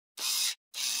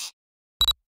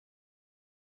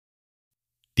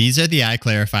These are the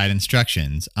iClarified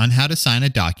instructions on how to sign a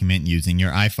document using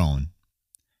your iPhone.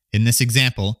 In this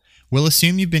example, we'll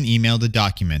assume you've been emailed a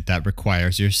document that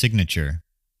requires your signature.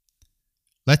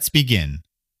 Let's begin.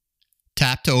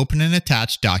 Tap to open an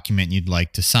attached document you'd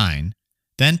like to sign,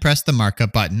 then press the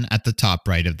markup button at the top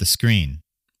right of the screen.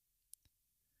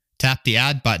 Tap the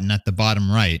Add button at the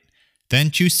bottom right,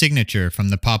 then choose Signature from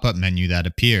the pop-up menu that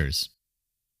appears.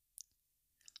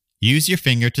 Use your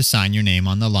finger to sign your name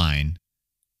on the line,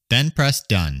 then press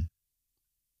Done.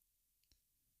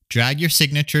 Drag your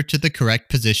signature to the correct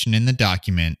position in the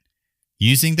document,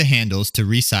 using the handles to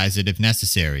resize it if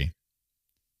necessary.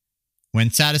 When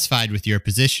satisfied with your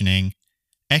positioning,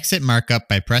 exit markup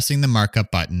by pressing the markup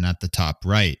button at the top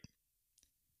right.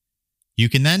 You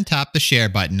can then tap the Share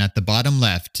button at the bottom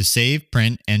left to save,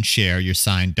 print, and share your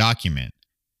signed document.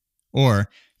 Or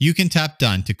you can tap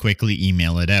Done to quickly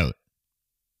email it out.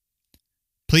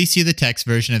 Please see the text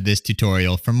version of this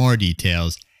tutorial for more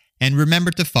details, and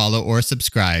remember to follow or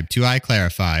subscribe to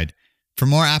iClarified for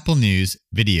more Apple news,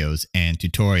 videos, and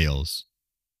tutorials.